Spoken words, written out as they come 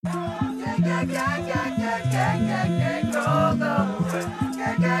This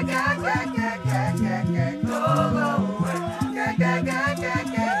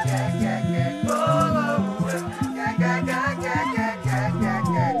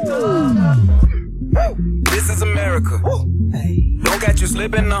is America. Don't catch you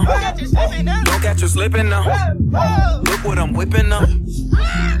slipping now. Don't catch you slipping now. Look what I'm whipping now.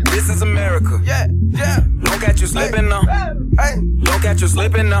 This is America. Don't catch you slipping now. Don't catch you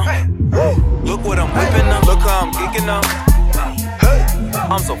slipping now. Look what I'm whipping now. Look how I'm geeking now.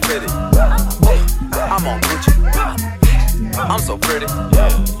 I'm so pretty. I'm on Gucci. I'm so pretty.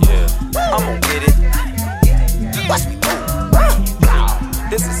 I'm gonna get it. Watch me move.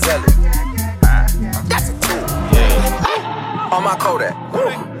 This is selling. That's a tool. On my Kodak.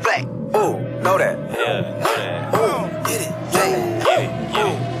 Black. Ooh, know that. Ooh, get it.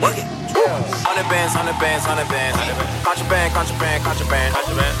 Ooh, work it. 100 bands, 100 bands, 100 bands. Contraband, contraband, contraband.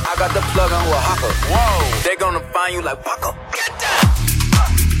 I got the plug on who a hawker. Whoa, they gonna find you like Waka. Get down.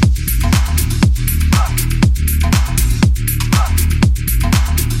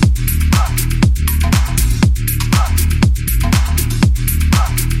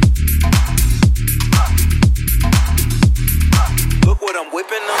 I'm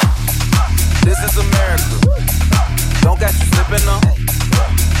whipping up. This is America. Don't catch you slipping up.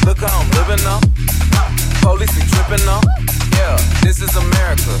 Look how I'm living up. Police be tripping up. Yeah, this is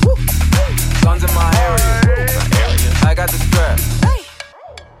America. Guns in my area. I got the strap.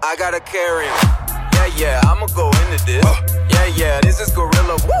 I gotta carry him. Yeah, I'ma go into this. Yeah, this is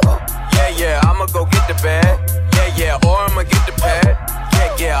gorilla. Yeah, I'ma go get the bag. Yeah, or I'ma get the pad.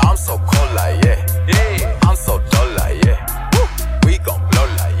 Yeah, I'm so cold like yeah. I'm so dull like yeah. We gon' blow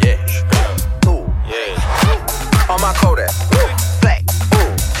like yeah. Ooh, yeah. On my Kodak. Black.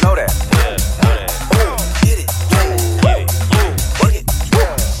 Ooh, know that. Ooh, get it. Ooh, work it.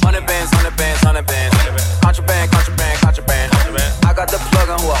 100 bands, 100 bands, 100 bands. Contraband, contraband, contraband. I got the plug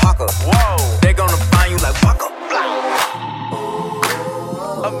on who a hawker. Whoa, they gonna find you like Waka.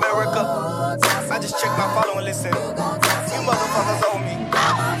 America. I just checked my follow and listen. You motherfuckers owe me.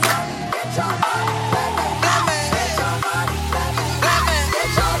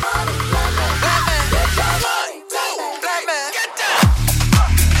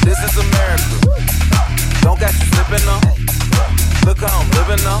 This is America. Don't catch you slipping up. Look how I'm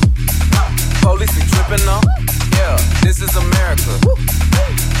living up. Police be tripping up. Yeah, this is America.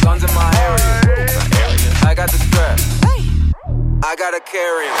 Guns in my area. I got the strap. I gotta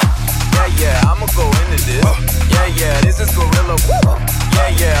carry him. Yeah, I'ma go into this. Yeah, this is gorilla.